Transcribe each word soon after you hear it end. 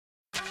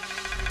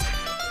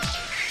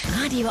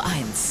Radio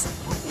 1.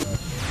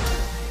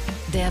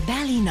 Der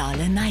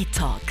Berlinale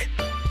Nighttalk.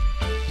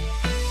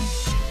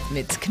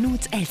 Mit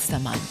Knut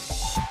Elstermann.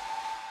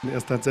 Er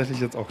ist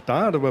tatsächlich jetzt auch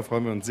da, darüber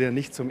freuen wir uns sehr.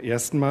 Nicht zum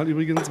ersten Mal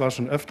übrigens, war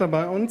schon öfter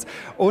bei uns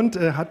und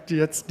hat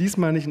jetzt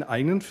diesmal nicht einen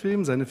eigenen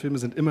Film. Seine Filme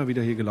sind immer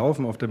wieder hier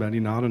gelaufen auf der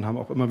Berlinale und haben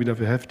auch immer wieder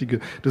für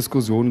heftige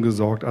Diskussionen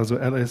gesorgt. Also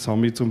L.A.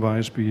 Zombie zum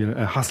Beispiel,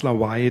 Hustler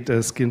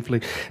White,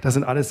 Skinflick, das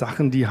sind alles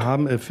Sachen, die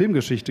haben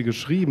Filmgeschichte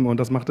geschrieben und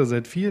das macht er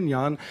seit vielen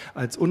Jahren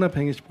als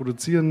unabhängig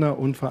produzierender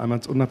und vor allem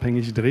als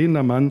unabhängig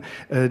drehender Mann,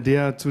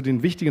 der zu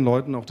den wichtigen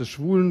Leuten auch des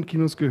schwulen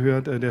Kinos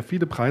gehört, der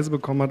viele Preise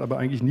bekommen hat, aber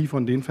eigentlich nie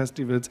von den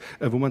Festivals,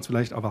 wo man es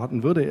vielleicht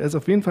erwarten würde. Er ist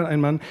auf jeden Fall ein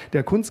Mann,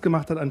 der Kunst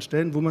gemacht hat an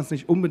Stellen, wo man es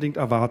nicht unbedingt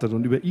erwartet.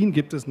 Und über ihn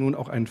gibt es nun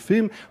auch einen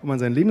Film, wo man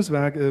sein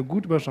Lebenswerk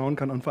gut überschauen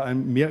kann und vor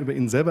allem mehr über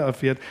ihn selber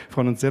erfährt. Wir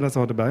freuen uns sehr, dass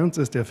er heute bei uns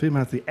ist. Der Film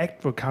heißt The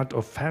Actual Cut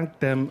of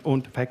Fagdom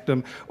und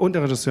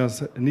der Regisseur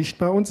ist nicht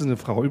bei uns, ist eine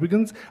Frau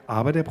übrigens,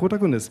 aber der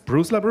Protagonist,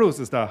 LaBruce,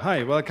 ist da.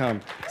 Hi, welcome.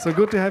 So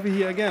good to have you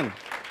here again.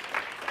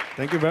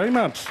 Thank you very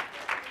much.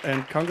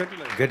 And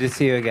congratulations. Good to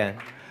see you again.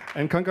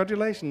 And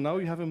congratulations, now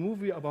you have a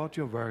movie about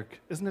your work.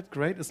 Isn't it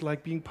great? It's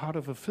like being part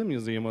of a film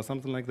museum or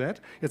something like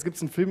that. Jetzt gibt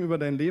es einen Film über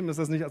dein Leben. Ist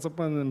das nicht, als ob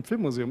man in einem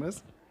Filmmuseum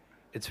ist?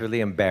 It's really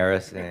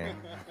embarrassing.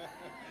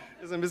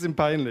 Ist ein bisschen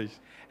peinlich.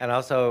 And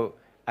also,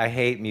 I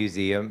hate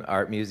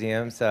art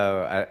museums, so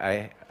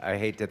I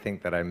hate to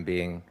think that I'm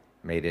being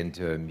made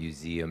into a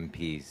museum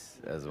piece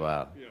as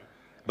well.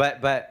 Yeah.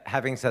 But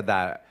having said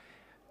that,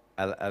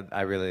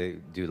 I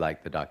really do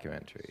like the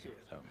documentary.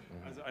 So.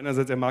 Also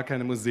einerseits, er mag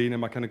keine Museen, er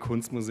mag keine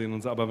Kunstmuseen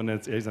und so, aber wenn er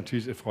jetzt ehrlich ist,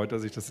 natürlich freut er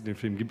sich, dass es den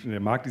Film gibt und er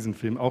mag diesen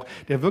Film auch,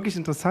 der wirklich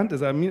interessant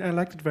ist. I mean, I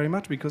liked it very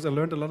much because I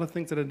learned a lot of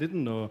things that I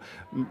didn't know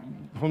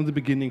from the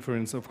beginning, for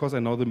instance. Of course,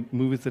 I know the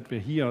movies that were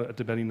here at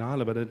the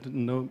Berlinale, but I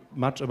didn't know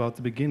much about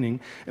the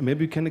beginning. And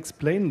maybe you can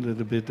explain a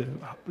little bit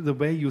the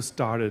way you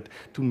started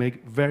to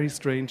make very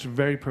strange,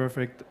 very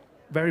perfect,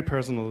 very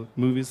personal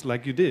movies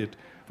like you did.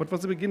 What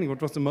was the beginning?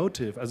 What was the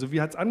motive? Also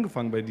wie hat es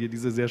angefangen bei dir,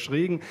 diese sehr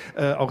schrägen,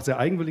 auch sehr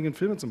eigenwilligen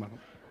Filme zu machen?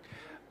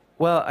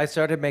 Well, I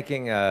started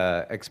making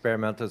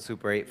experimental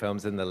Super 8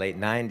 films in the late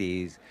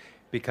 90s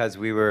because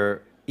we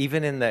were,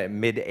 even in the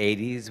mid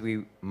 80s,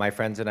 my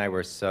friends and I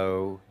were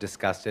so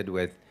disgusted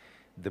with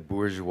the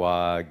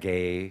bourgeois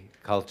gay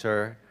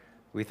culture.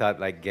 We thought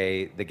like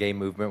the gay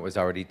movement was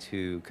already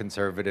too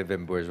conservative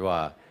and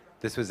bourgeois.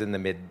 This was in the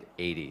mid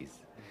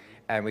 80s.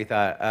 And we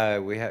thought,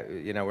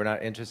 we're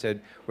not interested.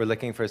 We're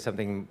looking for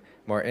something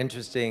more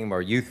interesting,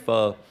 more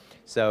youthful.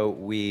 So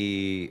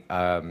we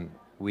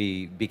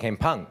became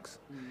punks.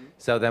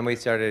 So then we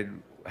started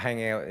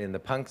hanging out in the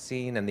punk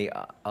scene and the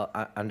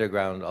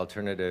underground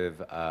alternative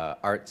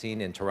art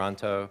scene in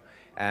Toronto.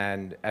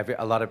 And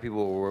a lot of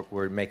people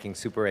were making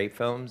Super 8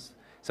 films.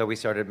 So we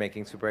started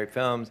making Super 8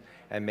 films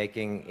and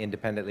making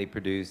independently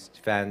produced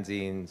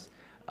fanzines.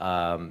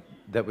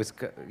 That was,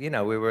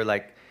 we were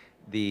like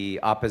the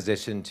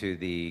opposition to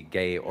the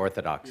gay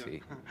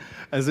orthodoxy.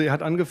 Also er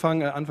hat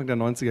angefangen, Anfang der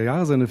 90er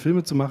Jahre seine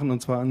Filme zu machen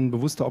und zwar in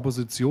bewusster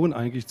Opposition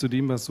eigentlich zu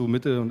dem, was so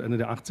Mitte und Ende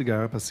der 80er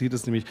Jahre passiert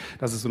ist, nämlich,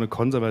 dass es so eine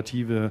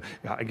konservative,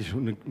 ja eigentlich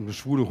eine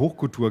schwule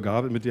Hochkultur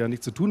gab, mit der er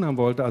nichts zu tun haben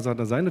wollte. Also hat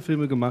er seine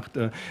Filme gemacht,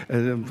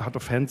 hat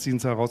auch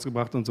Fanzines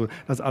herausgebracht und so.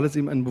 Das alles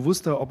eben in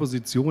bewusster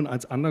Opposition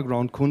als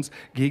Underground-Kunst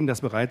gegen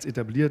das bereits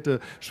etablierte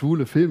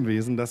schwule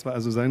Filmwesen. Das war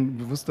also sein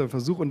bewusster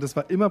Versuch und das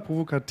war immer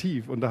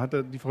provokativ und da hat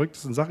er die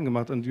verrücktesten Sachen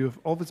gemacht und you've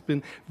always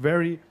been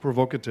very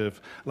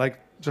provocative. Like,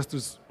 just to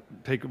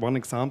take one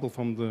example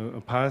from the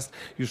past,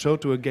 you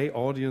showed to a gay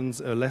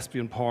audience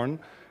lesbian porn,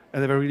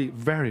 and they were really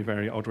very,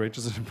 very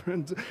outrageous.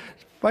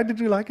 Why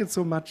did you like it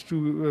so much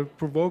to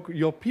provoke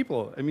your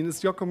people? I mean,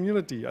 it's your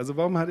community. Also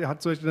warum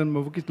hat zum Beispiel dann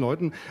mal wirklich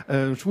Leuten,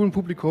 schwulen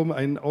Publikum,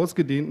 einen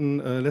ausgedehnten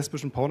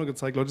lesbischen Porno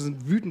gezeigt? Leute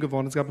sind wütend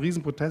geworden, es gab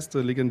Riesenproteste,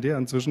 legendär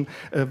inzwischen.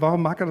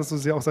 Warum mag er das so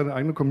sehr, auch seine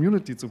eigene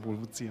Community zu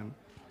provozieren?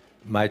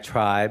 My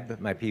tribe,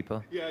 my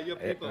people? Yeah, your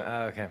people.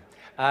 Okay.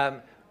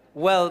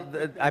 Well,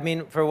 I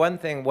mean, for one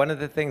thing, one of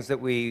the things that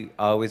we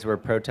always were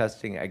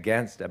protesting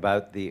against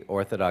about the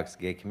Orthodox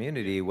gay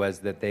community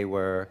was that they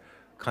were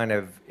kind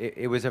of,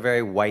 it was a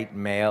very white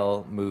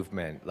male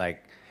movement.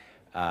 Like,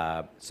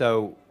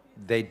 so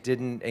they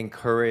didn't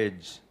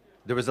encourage,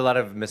 there was a lot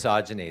of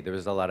misogyny. There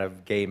was a lot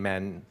of gay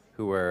men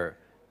who were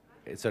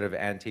sort of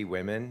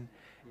anti-women.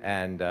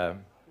 And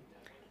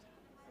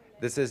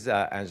this is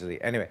Angélique.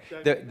 Anyway,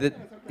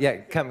 yeah,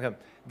 come.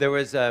 There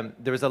was a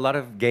lot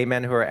of gay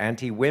men who were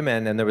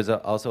anti-women, and there was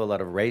also a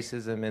lot of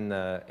racism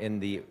in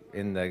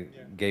the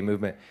gay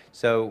movement.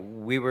 So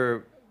we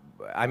were,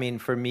 I mean,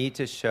 for me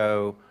to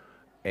show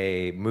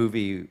a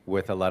movie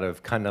with a lot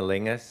of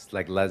cunnilingus,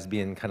 like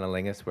lesbian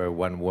cunnilingus, where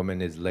one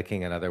woman is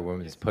licking another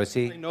woman's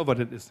pussy. I know what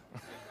it is.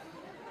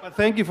 But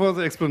thank you for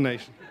the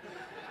explanation.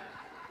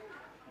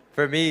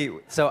 For me,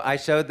 so I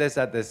showed this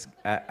at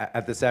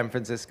the San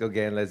Francisco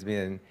Gay and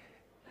Lesbian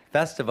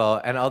Festival,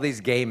 and all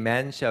these gay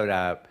men showed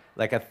up,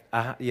 like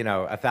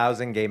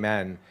 1,000 gay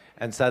men,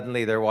 and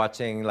suddenly they're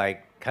watching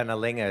like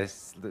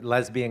cunnilingus,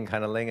 lesbian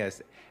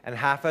cunnilingus, and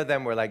half of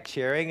them were like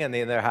cheering, and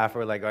the other half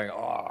were like going,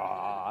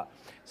 oh.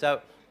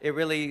 So it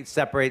really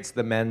separates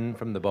the men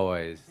from the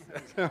boys.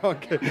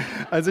 Okay,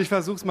 also ich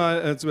versuche es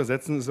mal zu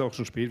übersetzen, es ist auch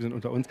schon spät, wir sind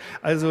unter uns.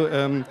 Also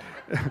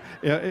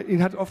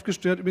ihn hat oft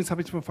gestört, übrigens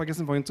habe ich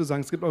vergessen vorhin zu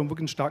sagen, es gibt auch wirklich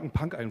einen starken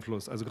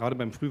Punk-Einfluss, also gerade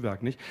beim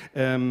Frühwerk nicht.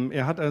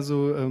 Er hat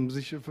also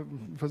sich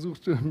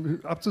versucht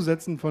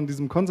abzusetzen von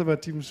diesem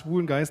konservativen,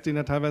 schwulen Geist, den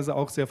er teilweise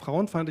auch sehr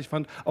frauenfeindlich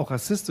fand, auch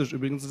rassistisch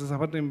übrigens.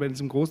 Deshalb hat er bei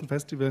diesem großen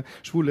Festival,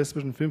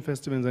 schwul-lesbischen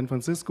Filmfestival in San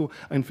Francisco,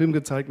 einen Film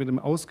gezeigt mit einem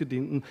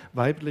ausgedehnten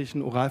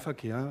weiblichen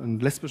Oralverkehr, einem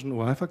lesbischen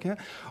Oralverkehr.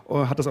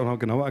 Hat das auch noch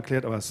genauer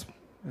erklärt, aber es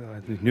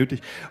nicht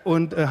nötig.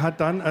 Und hat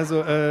dann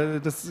also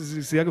das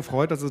sich sehr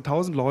gefreut, dass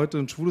 1000 Leute,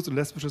 ein schwules und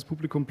lesbisches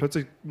Publikum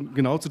plötzlich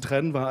genau zu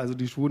trennen war. Also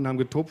die Schwulen haben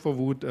getobt vor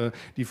Wut,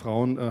 die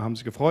Frauen haben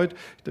sich gefreut.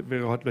 Das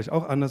wäre heute vielleicht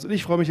auch anders. Und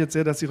ich freue mich jetzt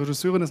sehr, dass die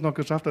Regisseurin es noch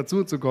geschafft hat,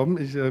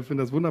 zuzukommen. Ich finde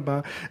das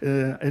wunderbar.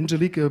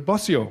 Angélique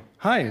Bosio.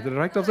 Hi, the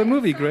director of the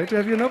movie. Great to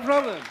have you. No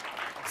problem.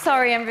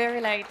 Sorry, I'm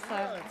very late. So.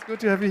 It's good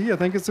to have you here.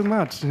 Thank you so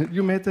much.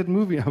 You made that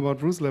movie about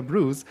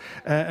LaBruce,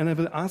 and I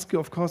will ask you,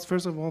 of course,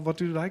 first of all, what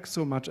do you like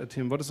so much at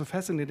him? What is so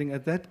fascinating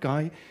at that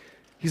guy?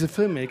 He's a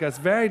filmmaker. It's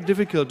very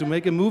difficult to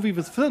make a movie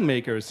with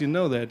filmmakers. You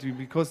know that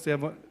because they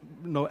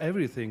know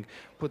everything.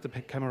 Put the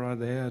camera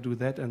there, do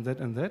that and that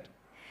and that.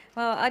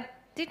 Well, I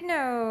didn't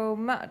know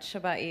much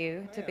about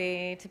you, to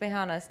be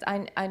honest.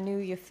 I knew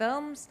your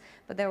films,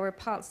 but there were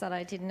parts that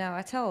I didn't know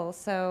at all.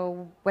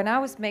 So when I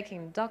was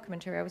making the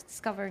documentary, I was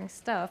discovering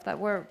stuff that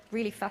were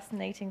really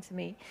fascinating to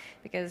me,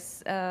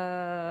 because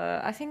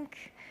I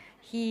think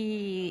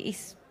he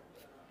is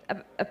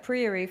a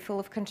priori full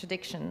of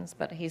contradictions,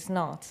 but he's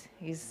not.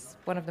 He's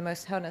one of the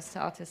most honest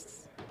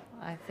artists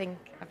I think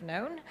I've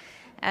known.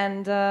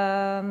 And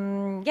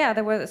yeah,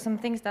 there were some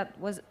things that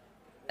was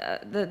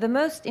the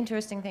most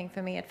interesting thing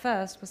for me at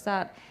first was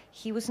that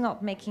he was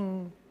not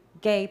making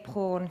gay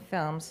porn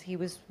films. He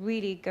was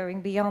really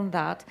going beyond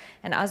that.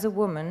 And as a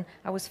woman,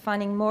 I was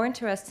finding more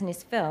interest in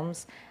his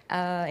films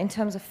in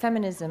terms of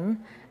feminism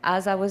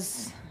as I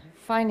was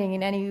finding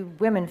in any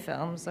women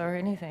films or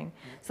anything.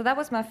 So that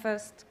was my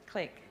first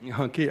click.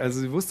 Okay,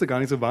 also sie wusste gar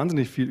nicht so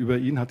wahnsinnig viel über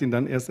ihn, hat ihn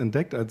dann erst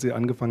entdeckt, als sie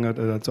angefangen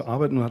hat zu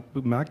arbeiten und hat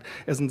bemerkt,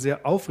 er ist ein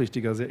sehr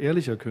aufrichtiger, sehr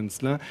ehrlicher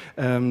Künstler.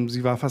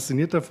 Sie war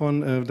fasziniert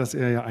davon, dass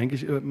er ja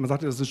eigentlich, man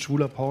sagt, das ist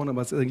schwuler Porn,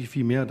 aber es ist eigentlich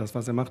viel mehr. Das,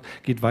 was er macht,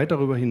 geht weit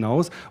darüber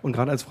hinaus. Und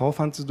gerade als Frau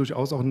fand sie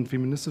durchaus auch ein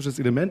feministisches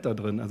Element da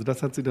drin. Also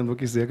das hat sie dann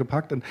wirklich sehr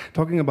gepackt. And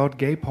talking about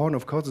gay porn,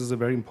 of course, is a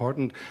very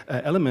important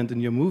element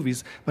in your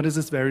movies, but it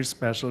is very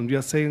special. And you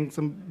are saying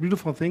some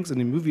beautiful things in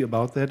the movie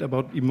about that,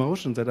 about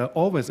emotions that are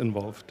always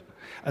involved.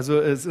 Also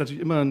es ist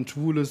natürlich immer ein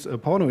schwules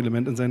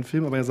Porno-Element in seinen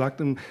Filmen, aber er sagt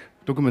im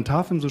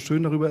Dokumentarfilm so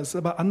schön darüber, es ist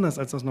aber anders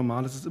als das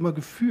Normale, es ist immer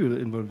Gefühl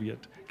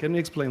involviert. Can you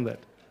explain that?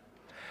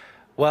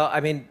 Well,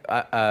 I mean,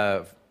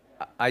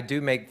 I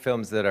do make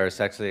films that are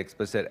sexually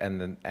explicit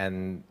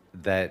and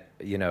that,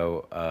 you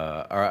know,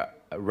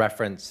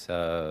 reference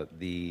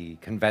the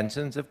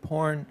conventions of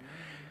porn.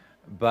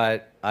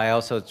 But I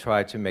also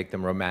try to make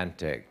them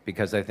romantic,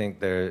 because I think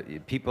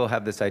people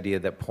have this idea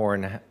that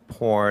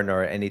porn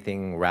or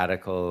anything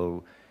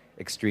radical,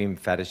 extreme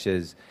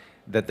fetishes,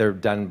 that they're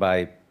done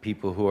by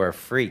people who are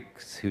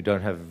freaks, who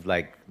don't have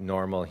like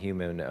normal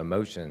human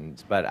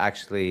emotions. But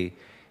actually,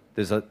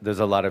 there's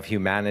a lot of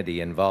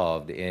humanity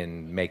involved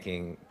in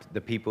making.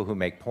 The people who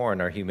make porn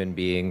are human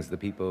beings. The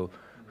people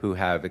who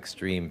have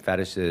extreme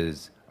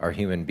fetishes are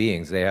human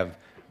beings. They have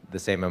the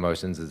same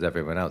emotions as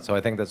everyone else. So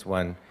I think that's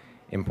one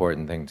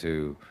important thing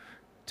to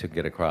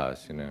get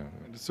across, you know.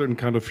 A certain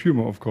kind of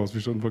humor, of course,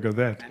 we shouldn't forget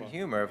that. And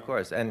humor, of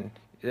course, and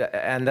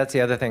that's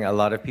the other thing. A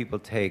lot of people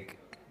take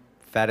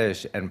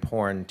fetish and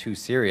porn too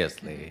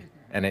seriously,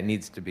 and it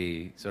needs to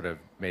be sort of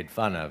made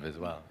fun of as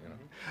well, you know.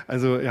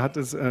 Also er hat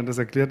das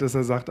erklärt, dass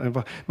er sagt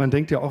einfach, man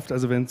denkt ja oft,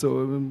 also wenn es so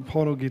um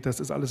Porno geht, das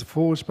ist alles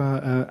furchtbar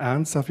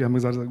ernsthaft. Wir haben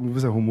gesagt, ein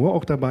gewisser Humor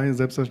auch dabei,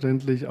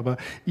 selbstverständlich, aber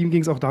ihm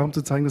ging es auch darum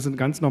zu zeigen, das sind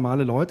ganz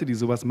normale Leute, die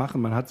sowas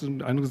machen. Man hat so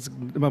den Eindruck, es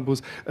sind immer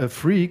bloß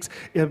Freaks.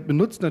 Er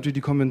benutzt natürlich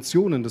die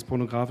Konventionen des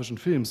pornografischen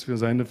Films für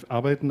seine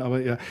Arbeiten,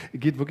 aber er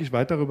geht wirklich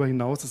weit darüber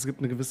hinaus. Es gibt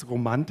eine gewisse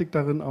Romantik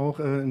darin auch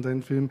in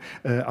seinen Filmen,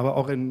 aber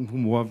auch ein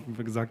Humor, wie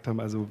wir gesagt haben,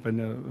 also wenn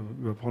er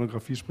über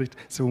Pornografie spricht,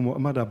 ist der Humor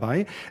immer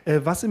dabei.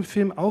 Was im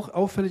Film auch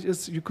auffällig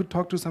ist, you could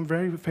talk to some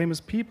very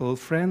famous people,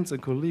 friends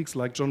and colleagues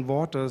like John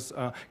Waters,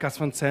 Gus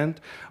Van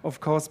Sant,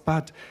 of course,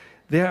 but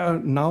they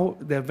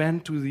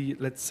went to the,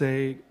 let's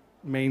say,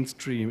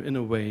 mainstream in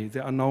a way. They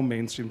are now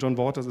mainstream. John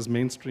Waters is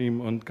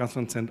mainstream und Gus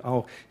Van Sant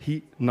auch.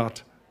 He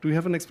not. Do you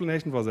have an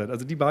explanation for that?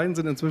 Also die beiden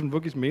sind inzwischen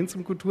wirklich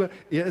Mainstream-Kultur.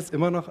 Er ist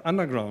immer noch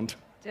Underground.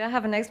 Do I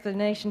have an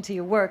explanation to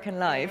your work and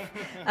life?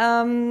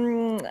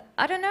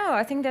 I don't know.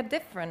 I think they're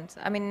different.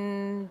 I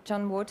mean,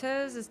 John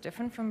Waters is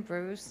different from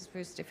Bruce.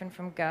 Bruce is different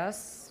from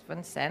Gus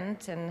Van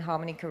Sant and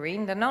Harmony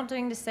Korine. They're not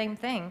doing the same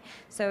thing.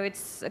 So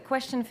it's a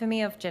question for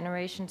me of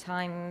generation,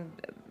 time,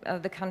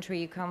 of the country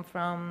you come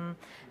from,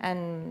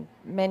 and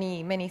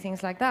many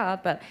things like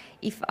that. But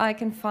if I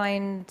can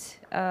find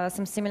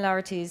some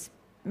similarities,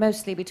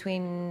 mostly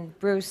between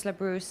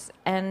LaBruce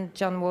and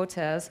John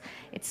Waters,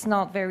 it's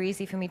not very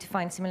easy for me to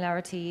find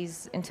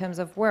similarities in terms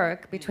of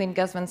work between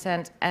Gus Van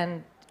Sant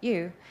and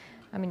you.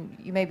 I mean,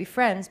 you may be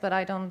friends, but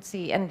I don't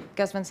see. And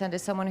Gus Van Sant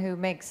is someone who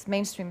makes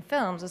mainstream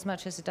films as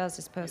much as he does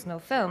his personal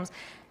films.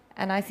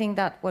 And I think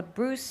that what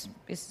Bruce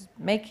is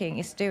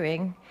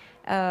doing,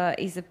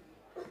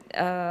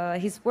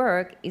 his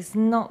work is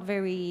not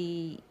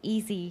very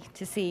easy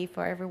to see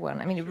for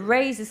everyone. I mean, it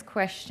raises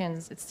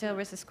questions. It still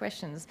raises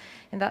questions.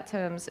 In that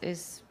terms,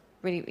 he's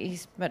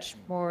much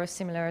more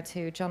similar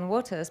to John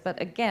Waters.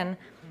 But again,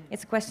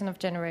 it's a question of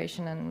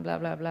generation and blah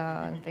blah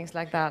blah and things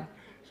like that.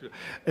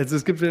 Also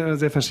es gibt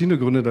sehr verschiedene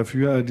Gründe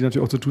dafür, die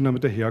natürlich auch zu tun haben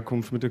mit der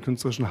Herkunft, mit der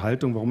künstlerischen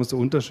Haltung, warum es so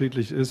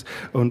unterschiedlich ist.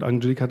 Und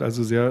Angélique hat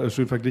also sehr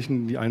schön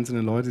verglichen, die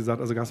einzelnen Leute. Sie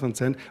sagt, also Gus Van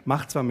Sant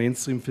macht zwar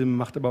Mainstream-Filme,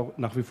 macht aber auch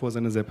nach wie vor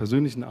seine sehr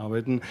persönlichen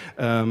Arbeiten.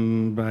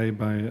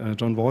 Bei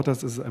John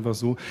Waters ist es einfach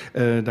so,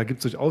 da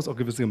gibt es durchaus auch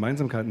gewisse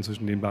Gemeinsamkeiten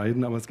zwischen den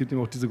beiden, aber es gibt eben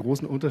auch diese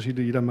großen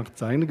Unterschiede. Jeder macht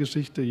seine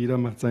Geschichte, jeder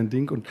macht sein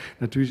Ding und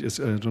natürlich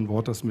ist John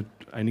Waters mit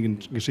einigen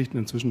Geschichten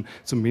inzwischen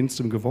zum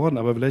Mainstream geworden.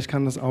 Aber vielleicht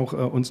kann das auch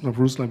uns noch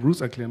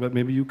LaBruce erklären, but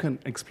maybe you can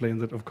explain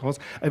that, of course.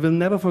 I will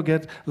never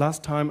forget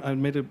last time I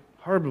made a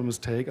horrible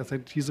mistake. I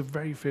said he's a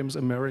very famous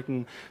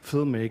American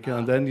filmmaker,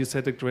 and then you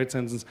said the great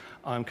sentence,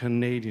 "I'm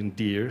Canadian,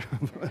 dear."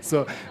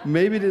 So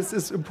maybe this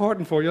is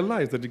important for your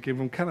life that you came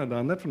from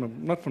Canada, not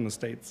from the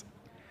States.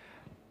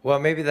 Well,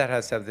 maybe that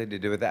has something to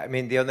do with that. I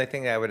mean, the only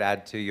thing I would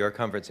add to your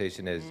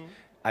conversation is,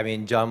 I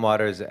mean, John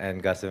Waters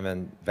and Gus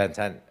Van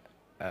Sant,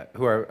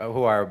 who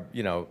are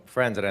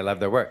friends, and I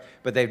love their work,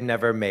 but they've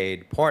never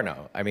made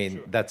porno. I mean,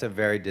 that's a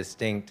very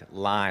distinct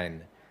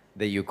line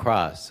that you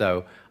cross.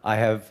 So I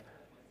have,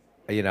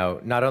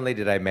 not only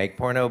did I make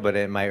porno, but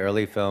in my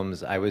early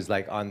films, I was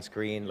like on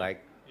screen,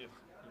 like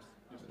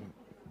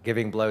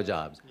giving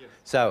blowjobs. Yes.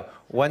 So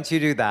once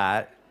you do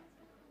that,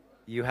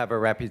 you have a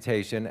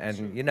reputation,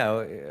 and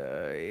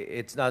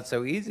it's not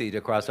so easy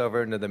to cross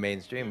over into the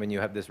mainstream when you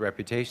have this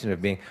reputation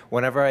of being.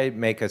 Whenever I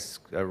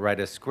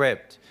write a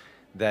script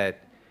that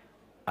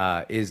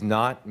is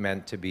not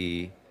meant to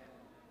be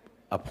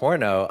a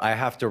porno, I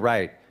have to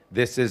write,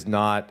 this is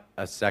not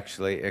a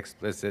sexually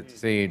explicit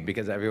scene,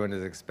 because everyone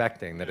is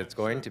expecting that it's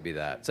going to be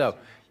that. So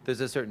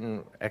there's a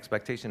certain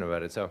expectation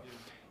about it. So,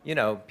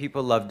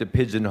 people love to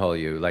pigeonhole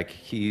you, like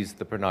he's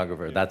the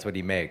pornographer, that's what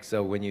he makes.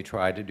 So when you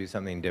try to do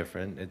something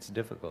different, it's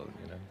difficult,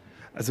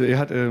 Also er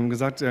hat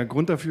gesagt, der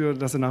Grund dafür,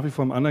 dass er nach wie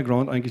vor im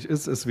Underground eigentlich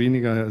ist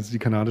weniger die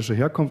kanadische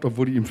Herkunft,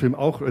 obwohl die im Film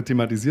auch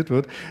thematisiert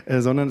wird,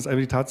 sondern es ist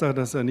einfach die Tatsache,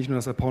 dass er nicht nur,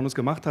 dass er Pornos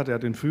gemacht hat, er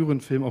hat den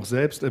früheren Film auch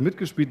selbst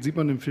mitgespielt, sieht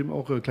man im Film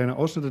auch kleine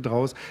Ausschnitte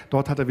draus.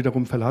 Dort hat er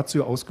wiederum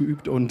Fellatio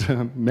ausgeübt und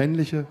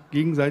männliche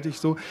gegenseitig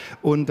so,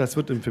 und das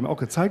wird im Film auch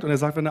gezeigt, und er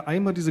sagt, wenn du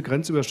einmal diese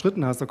Grenze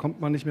überschritten hast, da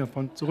kommt man nicht mehr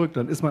von zurück,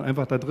 dann ist man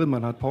einfach da drin,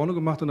 man hat Porno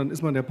gemacht und dann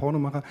ist man der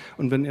Pornomacher,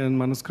 und wenn er ein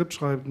Manuskript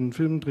schreibt, ein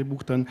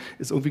Filmdrehbuch, dann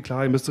ist irgendwie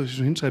klar, ihr müsst euch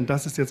schon hinschreiben,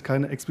 das ist jetzt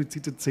keine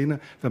explizite Szene,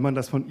 wenn man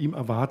das von ihm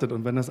erwartet.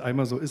 Und wenn das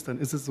einmal so ist, dann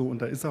ist es so,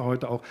 und da ist er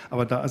heute auch.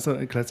 Aber da ist er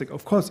ein Classic.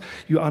 Of course,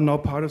 you are now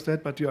part of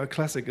that, but you are a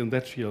classic in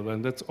that field,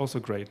 and that's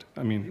also great.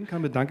 I mean, ich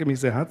bedanke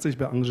mich sehr herzlich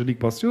bei Angélique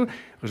Bosio,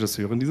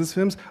 Regisseurin dieses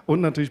Films,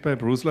 und natürlich bei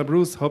Bruce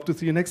LaBruce. Hope to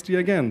see you next year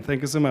again.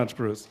 Thank you so much,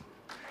 Bruce.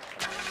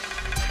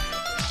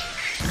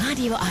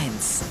 Radio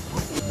 1.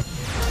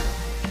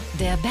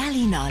 Der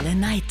Berlinale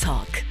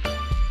Nighttalk.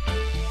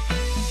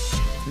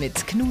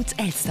 Mit Knut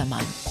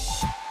Elstermann.